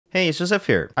Hey, it's Joseph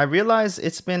here. I realize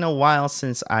it's been a while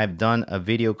since I've done a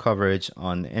video coverage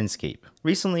on Enscape.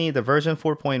 Recently, the version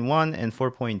 4.1 and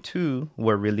 4.2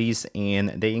 were released and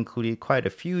they included quite a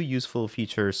few useful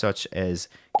features such as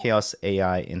Chaos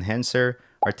AI Enhancer,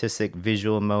 artistic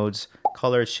visual modes,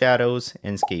 color shadows,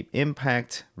 Enscape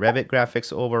Impact, Revit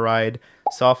graphics override,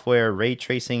 software ray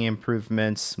tracing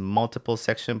improvements, multiple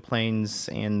section planes,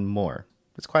 and more.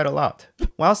 It's quite a lot.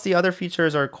 Whilst the other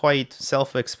features are quite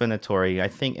self-explanatory, I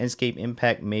think Enscape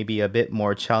Impact may be a bit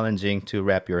more challenging to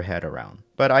wrap your head around.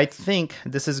 But I think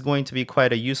this is going to be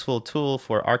quite a useful tool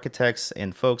for architects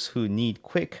and folks who need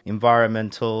quick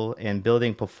environmental and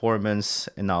building performance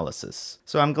analysis.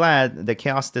 So I'm glad that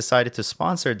Chaos decided to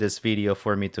sponsor this video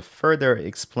for me to further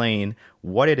explain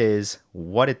what it is,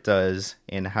 what it does,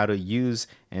 and how to use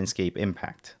Enscape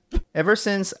Impact. Ever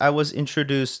since I was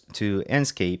introduced to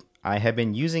Enscape, I have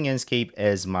been using Enscape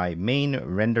as my main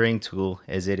rendering tool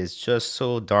as it is just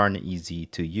so darn easy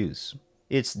to use.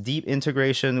 Its deep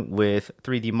integration with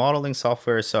 3D modeling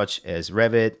software such as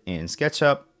Revit and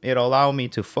SketchUp, it allows me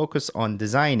to focus on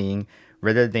designing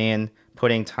rather than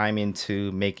putting time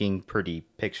into making pretty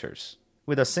pictures.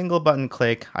 With a single button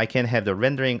click, I can have the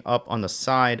rendering up on the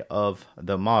side of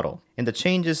the model. And the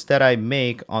changes that I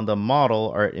make on the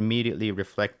model are immediately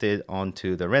reflected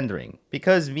onto the rendering.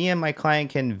 Because me and my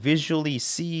client can visually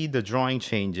see the drawing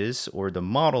changes or the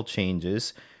model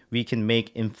changes, we can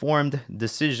make informed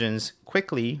decisions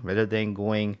quickly rather than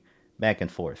going back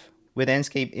and forth. With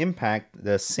Enscape Impact,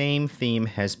 the same theme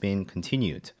has been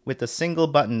continued. With a single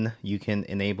button, you can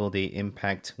enable the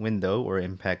Impact window or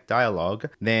Impact dialog,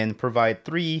 then provide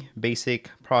 3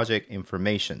 basic project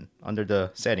information under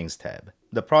the Settings tab.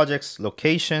 The project's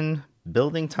location,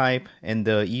 building type, and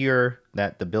the year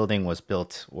that the building was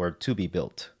built or to be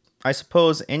built. I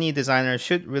suppose any designer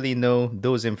should really know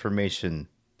those information,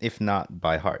 if not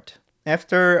by heart.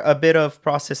 After a bit of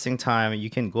processing time,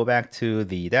 you can go back to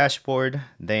the dashboard,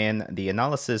 then the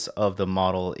analysis of the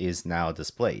model is now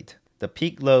displayed. The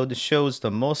peak load shows the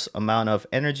most amount of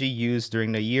energy used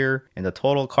during the year, and the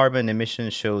total carbon emission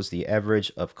shows the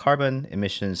average of carbon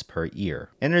emissions per year.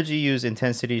 Energy use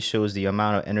intensity shows the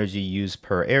amount of energy used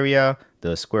per area,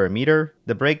 the square meter.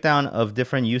 The breakdown of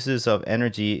different uses of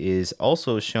energy is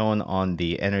also shown on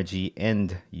the energy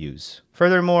end use.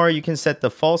 Furthermore, you can set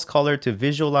the false color to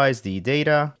visualize the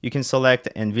data. You can select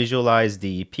and visualize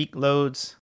the peak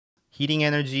loads, heating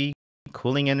energy,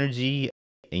 cooling energy,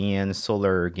 and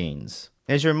solar gains.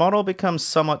 As your model becomes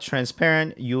somewhat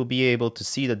transparent, you'll be able to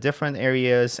see the different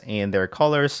areas and their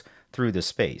colors through the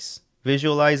space,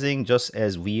 visualizing just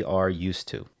as we are used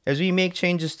to. As we make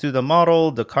changes to the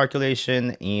model, the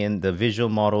calculation and the visual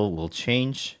model will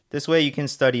change. This way you can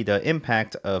study the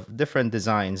impact of different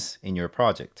designs in your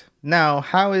project. Now,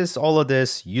 how is all of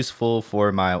this useful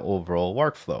for my overall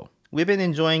workflow? We've been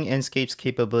enjoying Enscape's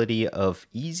capability of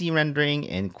easy rendering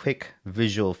and quick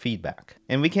visual feedback.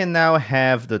 And we can now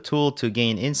have the tool to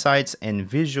gain insights and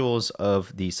visuals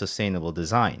of the sustainable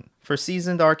design. For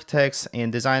seasoned architects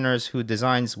and designers who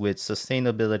designs with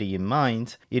sustainability in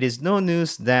mind, it is no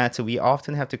news that we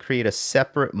often have to create a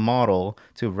separate model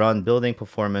to run building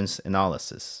performance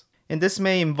analysis. And this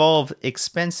may involve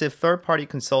expensive third-party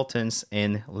consultants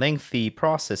and lengthy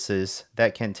processes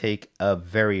that can take a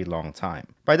very long time.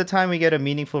 By the time we get a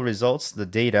meaningful results, the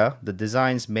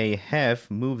designs may have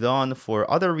moved on for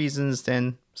other reasons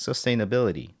than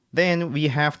sustainability. Then we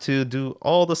have to do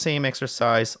all the same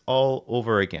exercise all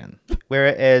over again.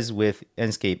 Whereas with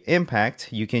Enscape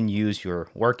Impact, you can use your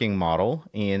working model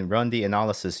and run the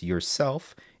analysis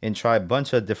yourself and try a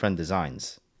bunch of different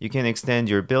designs. You can extend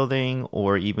your building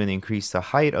or even increase the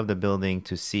height of the building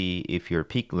to see if your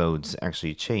peak loads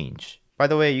actually change. By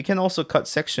the way, you can also cut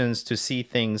sections to see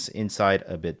things inside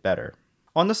a bit better.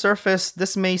 On the surface,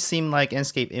 this may seem like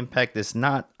Enscape Impact is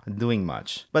not doing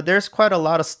much, but there's quite a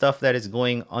lot of stuff that is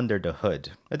going under the hood.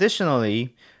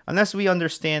 Additionally, unless we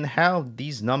understand how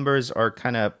these numbers are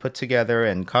kind of put together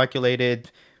and calculated,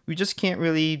 we just can't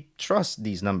really trust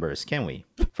these numbers, can we?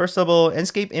 First of all,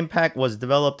 Enscape Impact was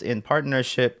developed in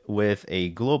partnership with a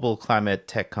global climate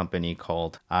tech company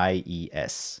called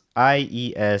IES.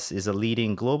 IES is a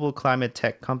leading global climate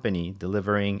tech company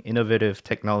delivering innovative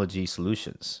technology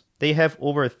solutions. They have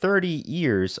over 30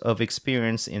 years of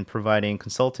experience in providing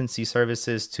consultancy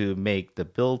services to make the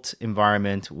built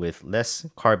environment with less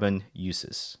carbon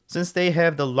uses. Since they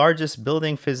have the largest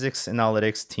building physics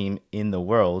analytics team in the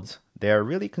world, they are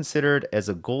really considered as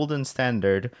a golden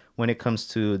standard when it comes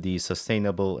to the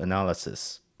sustainable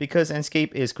analysis. Because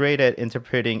Enscape is great at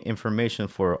interpreting information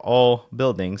for all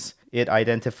buildings, It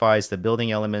identifies the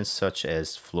building elements such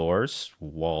as floors,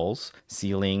 walls,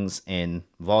 ceilings, and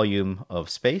volume of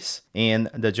space. And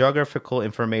the geographical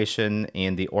information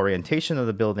and the orientation of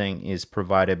the building is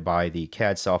provided by the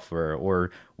CAD software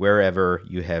or wherever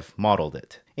you have modeled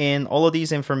it. And all of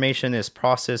these information is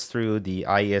processed through the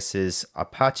IES's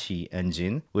Apache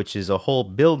engine, which is a whole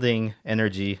building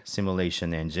energy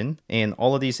simulation engine. And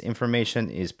all of these information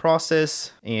is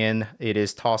processed and it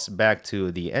is tossed back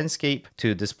to the Enscape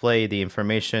to display the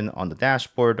information on the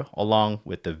dashboard along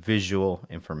with the visual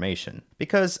information.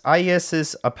 Because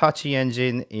IES's Apache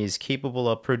engine is capable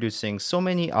of producing so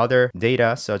many other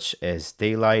data such as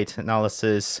daylight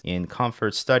analysis and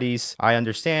comfort studies, I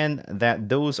understand that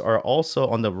those are also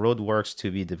on the roadworks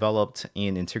to be developed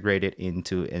and integrated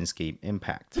into Enscape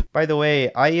Impact. By the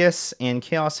way, IES and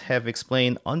Chaos have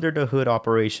explained under the hood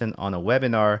operation on a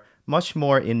webinar much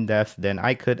more in depth than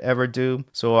I could ever do,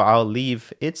 so I'll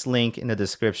leave its link in the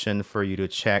description for you to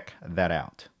check that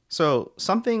out. So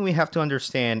something we have to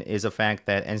understand is the fact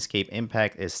that Enscape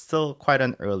Impact is still quite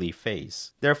an early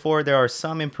phase. Therefore, there are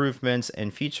some improvements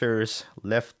and features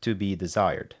left to be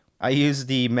desired. I use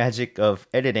the magic of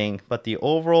editing, but the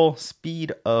overall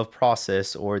speed of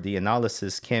process or the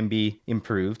analysis can be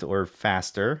improved or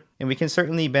faster. And we can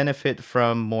certainly benefit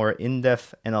from more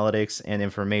in-depth analytics and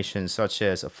information such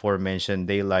as aforementioned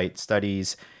daylight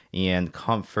studies and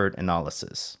comfort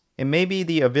analysis. And maybe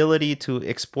the ability to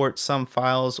export some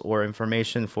files or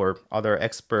information for other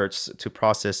experts to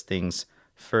process things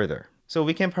further. So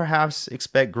we can perhaps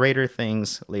expect greater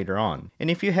things later on.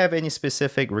 And if you have any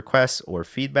specific requests or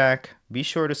feedback, be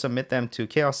sure to submit them to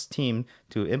Chaos team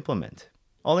to implement.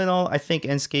 All in all, I think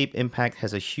Enscape Impact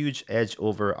has a huge edge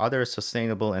over other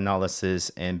sustainable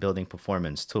analysis and building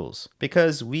performance tools.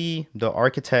 Because we, the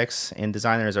architects and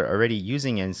designers, are already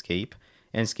using Enscape,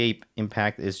 Enscape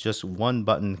Impact is just one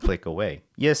button click away.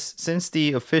 Yes, since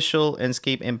the official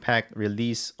Enscape Impact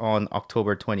release on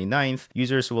October 29th,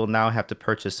 users will now have to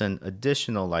purchase an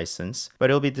additional license, but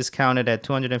it'll be discounted at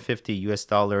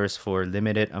 $250 for a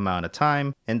limited amount of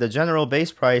time, and the general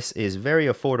base price is very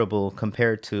affordable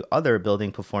compared to other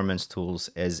building performance tools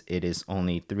as it is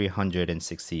only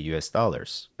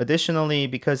 $360. Additionally,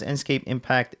 because Enscape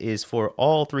Impact is for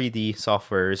all 3D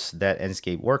softwares that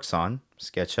Enscape works on,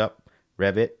 SketchUp,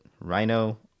 Revit,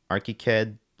 Rhino,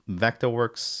 ArchiCAD,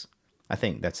 Vectorworks, I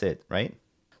think that's it, right?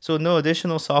 So no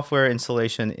additional software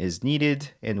installation is needed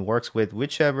and works with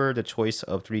whichever the choice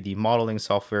of 3D modeling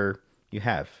software you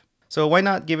have. So why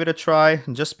not give it a try?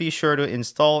 Just be sure to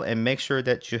install and make sure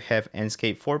that you have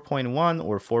Enscape 4.1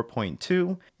 or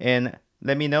 4.2 and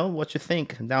let me know what you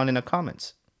think down in the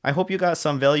comments. I hope you got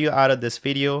some value out of this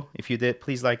video. If you did,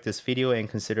 please like this video and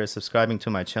consider subscribing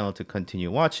to my channel to continue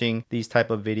watching these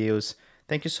type of videos.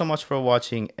 Thank you so much for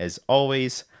watching. As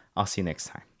always, I'll see you next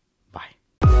time.